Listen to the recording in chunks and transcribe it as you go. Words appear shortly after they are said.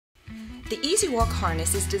The EasyWalk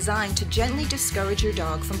Harness is designed to gently discourage your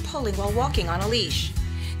dog from pulling while walking on a leash.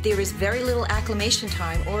 There is very little acclimation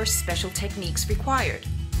time or special techniques required.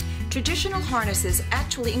 Traditional harnesses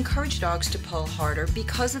actually encourage dogs to pull harder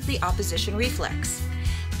because of the opposition reflex.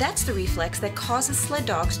 That's the reflex that causes sled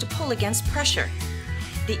dogs to pull against pressure.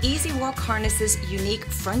 The EasyWalk Harness's unique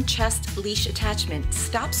front chest leash attachment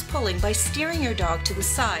stops pulling by steering your dog to the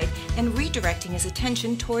side and redirecting his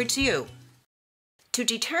attention towards you. To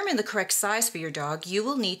determine the correct size for your dog, you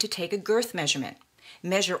will need to take a girth measurement.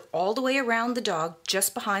 Measure all the way around the dog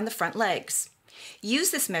just behind the front legs. Use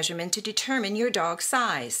this measurement to determine your dog's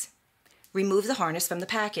size. Remove the harness from the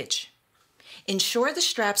package. Ensure the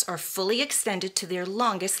straps are fully extended to their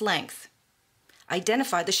longest length.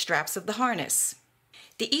 Identify the straps of the harness.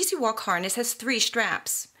 The EasyWalk Harness has 3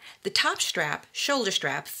 straps. The top strap, shoulder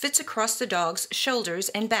strap, fits across the dog's shoulders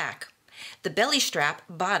and back. The belly strap,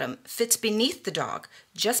 bottom, fits beneath the dog,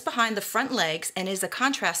 just behind the front legs, and is a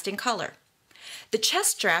contrasting color. The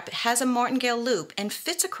chest strap has a martingale loop and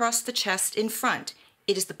fits across the chest in front.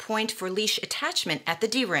 It is the point for leash attachment at the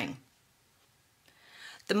D-ring.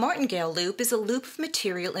 The martingale loop is a loop of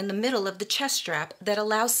material in the middle of the chest strap that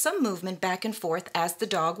allows some movement back and forth as the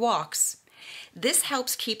dog walks. This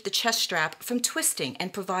helps keep the chest strap from twisting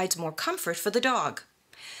and provides more comfort for the dog.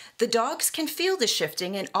 The dogs can feel the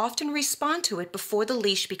shifting and often respond to it before the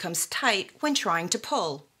leash becomes tight when trying to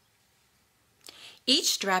pull.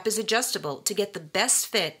 Each strap is adjustable to get the best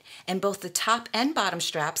fit, and both the top and bottom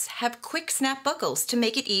straps have quick snap buckles to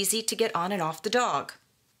make it easy to get on and off the dog.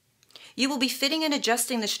 You will be fitting and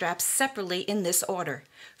adjusting the straps separately in this order.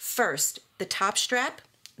 First, the top strap,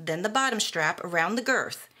 then the bottom strap around the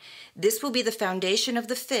girth. This will be the foundation of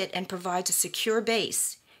the fit and provides a secure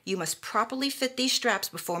base. You must properly fit these straps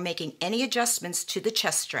before making any adjustments to the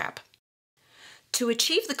chest strap. To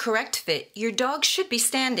achieve the correct fit, your dog should be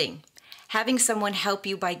standing. Having someone help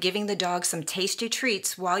you by giving the dog some tasty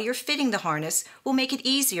treats while you're fitting the harness will make it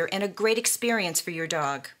easier and a great experience for your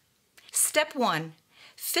dog. Step 1.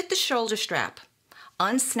 Fit the shoulder strap.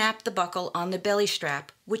 Unsnap the buckle on the belly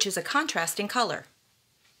strap, which is a contrasting color.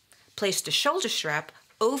 Place the shoulder strap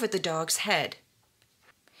over the dog's head.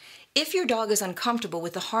 If your dog is uncomfortable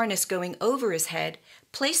with the harness going over his head,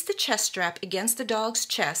 place the chest strap against the dog's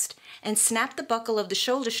chest and snap the buckle of the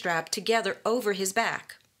shoulder strap together over his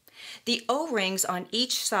back. The O-rings on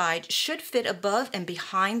each side should fit above and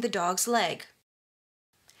behind the dog's leg.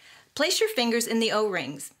 Place your fingers in the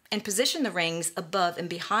O-rings and position the rings above and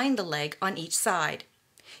behind the leg on each side.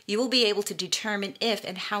 You will be able to determine if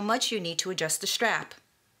and how much you need to adjust the strap.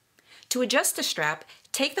 To adjust the strap,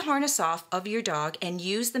 take the harness off of your dog and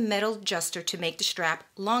use the metal adjuster to make the strap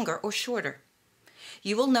longer or shorter.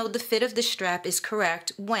 You will know the fit of the strap is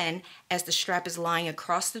correct when, as the strap is lying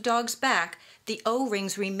across the dog's back, the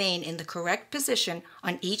O-rings remain in the correct position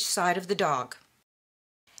on each side of the dog.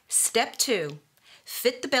 Step 2.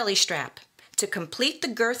 Fit the belly strap. To complete the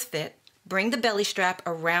girth fit, bring the belly strap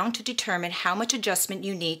around to determine how much adjustment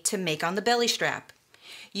you need to make on the belly strap.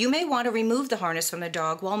 You may want to remove the harness from the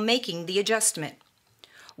dog while making the adjustment.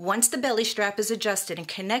 Once the belly strap is adjusted and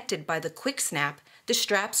connected by the quick snap, the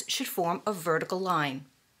straps should form a vertical line.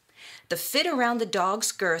 The fit around the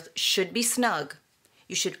dog's girth should be snug.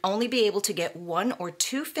 You should only be able to get 1 or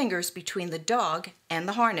 2 fingers between the dog and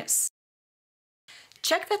the harness.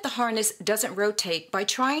 Check that the harness doesn't rotate by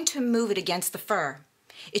trying to move it against the fur.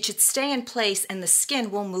 It should stay in place and the skin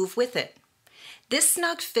will move with it. This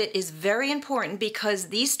snug fit is very important because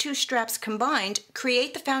these 2 straps combined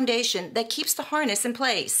create the foundation that keeps the harness in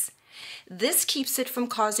place. This keeps it from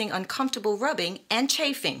causing uncomfortable rubbing and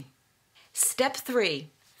chafing. Step 3.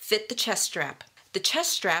 Fit the chest strap. The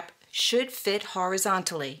chest strap should fit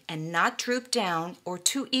horizontally and not droop down or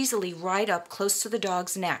too easily ride up close to the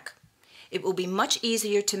dog's neck. It will be much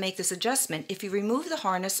easier to make this adjustment if you remove the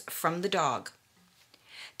harness from the dog.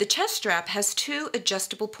 The chest strap has 2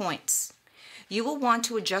 adjustable points. You will want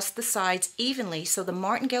to adjust the sides evenly so the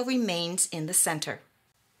martingale remains in the center.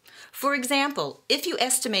 For example, if you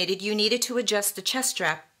estimated you needed to adjust the chest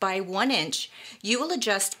strap by 1 inch, you will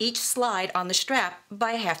adjust each slide on the strap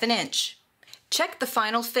by ½ inch. Check the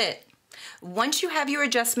final fit. Once you have your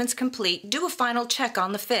adjustments complete, do a final check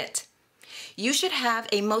on the fit. You should have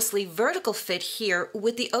a mostly vertical fit here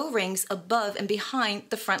with the O-rings above and behind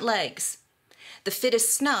the front legs. The fit is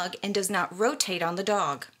snug and does not rotate on the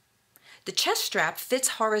dog. The chest strap fits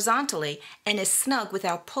horizontally and is snug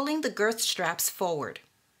without pulling the girth straps forward.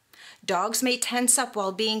 Dogs may tense up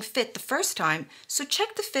while being fit the first time, so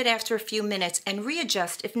check the fit after a few minutes and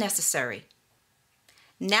readjust if necessary.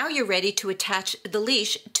 Now you're ready to attach the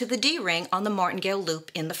leash to the D-ring on the martingale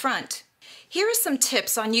loop in the front. Here are some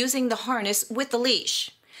tips on using the harness with the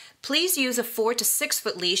leash. Please use a 4 to 6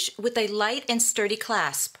 foot leash with a light and sturdy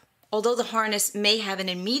clasp. Although the harness may have an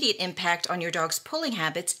immediate impact on your dog's pulling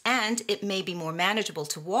habits and it may be more manageable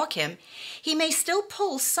to walk him, he may still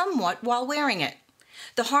pull somewhat while wearing it.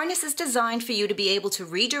 The harness is designed for you to be able to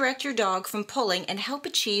redirect your dog from pulling and help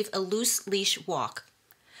achieve a loose leash walk.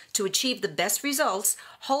 To achieve the best results,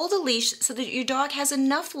 hold the leash so that your dog has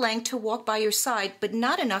enough length to walk by your side but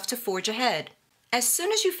not enough to forge ahead. As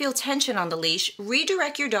soon as you feel tension on the leash,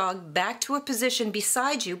 redirect your dog back to a position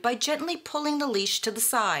beside you by gently pulling the leash to the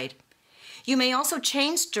side. You may also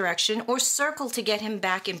change direction or circle to get him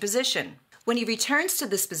back in position. When he returns to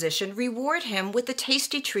this position, reward him with a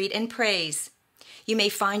tasty treat and praise. You may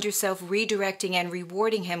find yourself redirecting and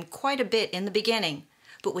rewarding him quite a bit in the beginning,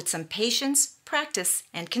 but with some patience, practice,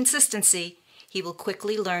 and consistency, he will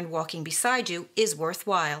quickly learn walking beside you is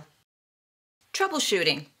worthwhile.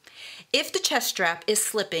 Troubleshooting. If the chest strap is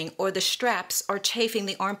slipping or the straps are chafing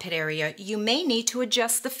the armpit area, you may need to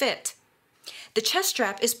adjust the fit. The chest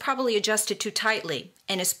strap is probably adjusted too tightly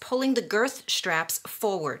and is pulling the girth straps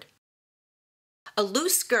forward. A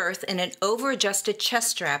loose girth and an over-adjusted chest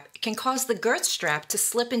strap can cause the girth strap to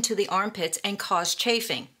slip into the armpits and cause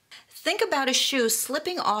chafing. Think about a shoe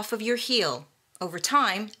slipping off of your heel. Over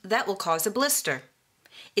time, that will cause a blister.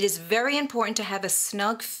 It is very important to have a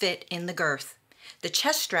snug fit in the girth. The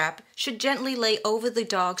chest strap should gently lay over the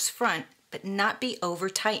dog's front, but not be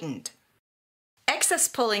over-tightened. Excess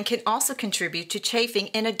pulling can also contribute to chafing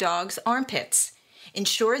in a dog's armpits.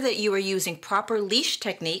 Ensure that you are using proper leash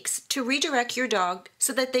techniques to redirect your dog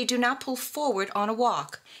so that they do not pull forward on a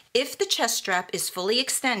walk. If the chest strap is fully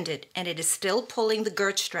extended and it is still pulling the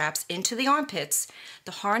girth straps into the armpits,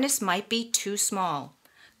 the harness might be too small.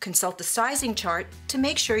 Consult the sizing chart to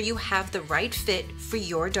make sure you have the right fit for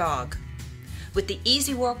your dog. With the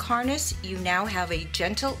EasyWalk Harness, you now have a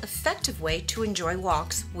gentle, effective way to enjoy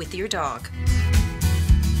walks with your dog.